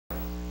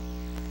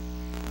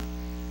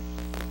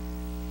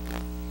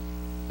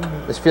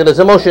This field is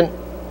in motion.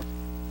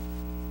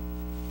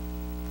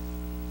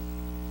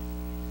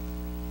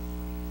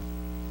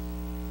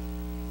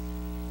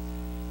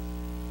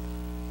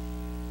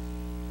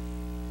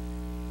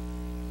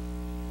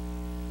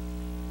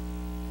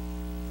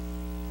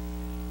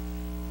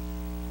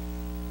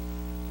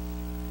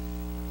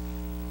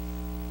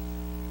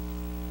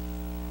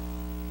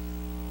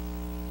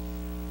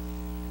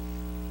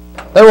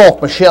 They're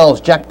off. Michelle's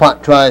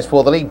Jackpot tries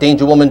for the lead.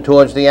 Danger Woman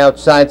towards the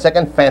outside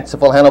second.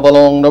 Fanciful Hanover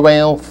along the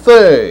rail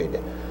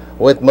third.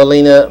 With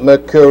Melina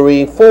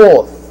Mercury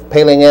fourth.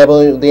 Paling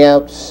Avenue the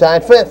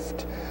outside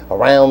fifth.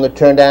 Around the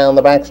turn down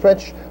the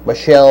backstretch.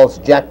 Michelle's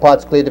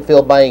Jackpot's cleared the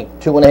field by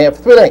 2.5,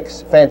 3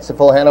 lengths.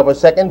 Fanciful Hanover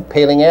second.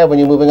 Paling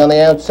Avenue moving on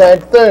the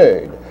outside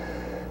third.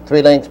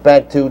 3 lengths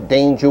back to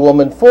Danger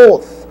Woman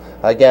fourth.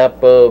 A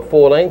gap of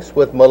 4 lengths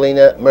with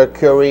Melina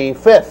Mercury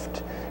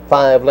fifth.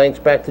 5 lengths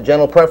back to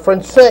General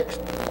Preference sixth.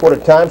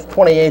 Quarter times,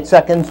 28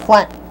 seconds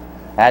flat.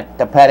 At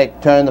the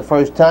paddock turn the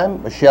first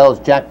time, Michelle's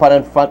Jackpot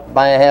in front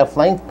by a half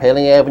length.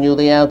 Paling Avenue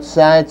the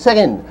outside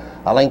second.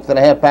 A length and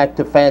a half back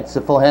to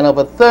Fanciful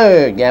Hanover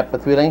third. Gap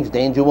of 3 lengths,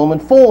 Danger Woman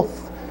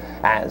fourth.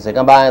 As they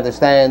come by the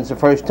stands the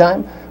first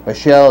time,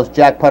 Michelle's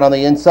Jackpot on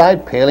the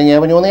inside, Paling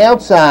Avenue on the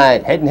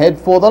outside. Head and head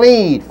for the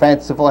lead.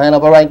 Fanciful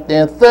Hanover right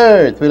there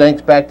third. 3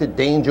 lengths back to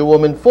Danger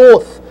Woman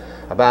fourth.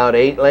 About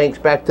 8 lengths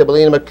back to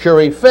Melina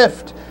Mercury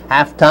fifth.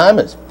 Halftime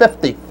is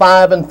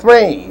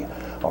 55-3.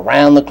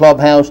 Around the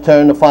clubhouse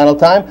turn the final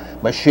time.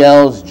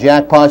 Michelle's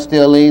Jackpot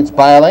still leads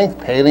by a length.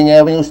 Paling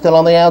Avenue still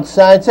on the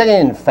outside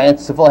second.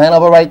 Fanciful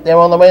Hanover right there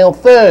on the rail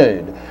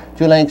third.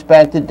 2 lengths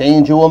back to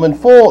Danger Woman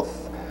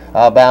fourth.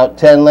 About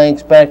 10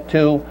 lengths back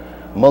to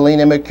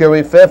Melina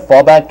Mercury fifth.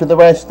 Fall back to the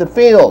rest of the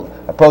field.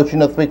 Approaching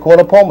the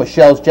 3/4 pole,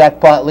 Michelle's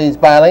Jackpot leads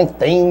by a length.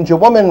 Danger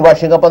Woman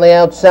rushing up on the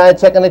outside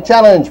second to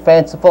challenge.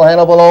 Fanciful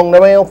Hanover along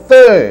the rail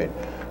third.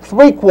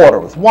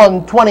 3/4,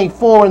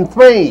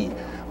 1:24-3.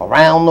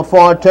 Around the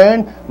far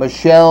turn,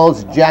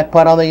 Michelle's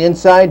Jackpot on the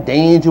inside,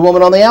 Danger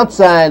Woman on the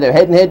outside. They're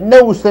head and head,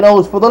 nose to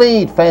nose for the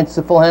lead.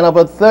 Fanciful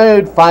Hanover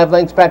third, 5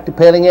 lengths back to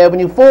Paling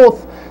Avenue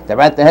fourth.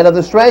 They're at the head of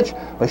the stretch.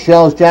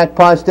 Michelle's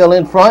Jackpot still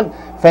in front.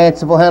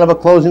 Fanciful Hanover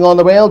closing on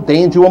the rail.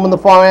 Danger Woman the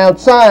far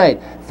outside.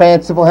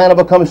 Fanciful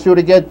Hanover comes through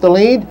to get the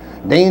lead.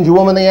 Danger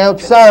Woman the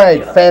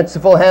outside.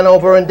 Fanciful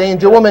Hanover and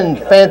Danger Woman.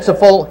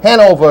 Fanciful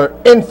Hanover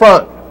in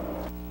front.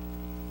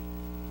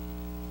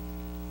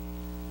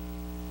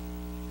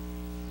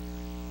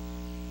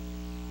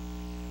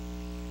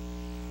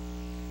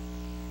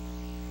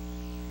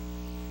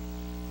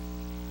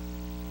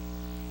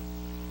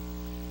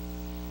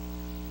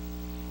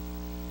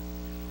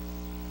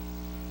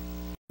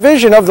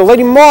 Division of the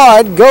Lady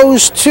Maud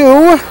goes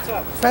to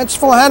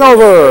Fanciful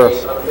Hanover.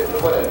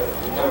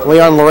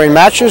 Leon Lorraine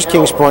Matches,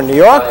 Kingsport, New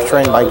York,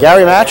 trained by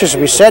Gary Matches.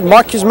 As we said,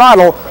 Mark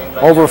Kesmodel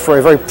over for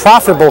a very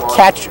profitable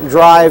catch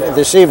drive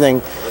this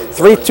evening.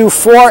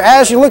 3-2-4.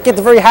 As you look at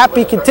the very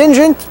happy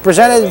contingent,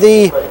 presented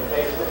the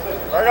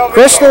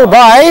crystal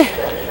by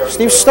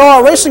Steve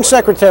Starr, Racing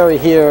Secretary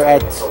here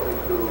at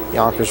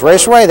Yonkers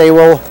Raceway. They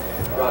will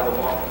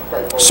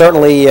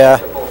certainly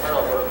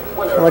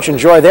very much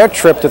enjoy their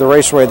trip to the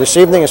raceway this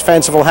evening as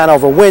Fanciful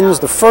Hanover wins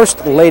the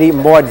first Lady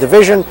Maud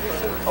division.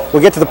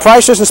 We'll get to the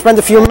prices and spend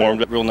a few minutes.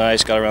 Warmed up real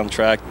nice, got around the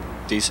track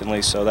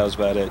decently, so that was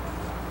about it.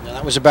 And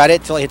that was about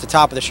it till he hit the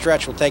top of the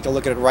stretch. We'll take a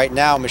look at it right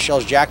now.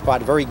 Michelle's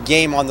Jackpot, very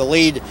game on the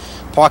lead.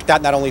 Parked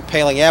out not only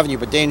Paling Avenue,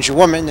 but Danger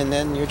Woman, and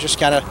then you're just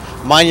kind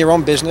of mind your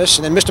own business.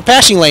 And then Mr.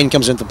 Passing Lane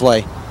comes into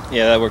play.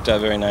 Yeah, that worked out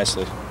very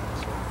nicely.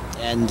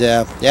 And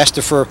you asked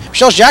her for...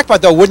 Michelle's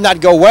Jackpot, though, would not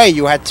go away.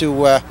 You had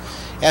to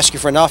ask you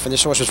for enough, and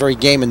this horse was very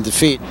game in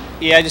defeat.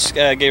 Yeah, I just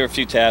gave her a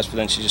few taps, but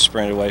then she just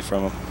sprinted away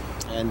from him.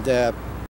 And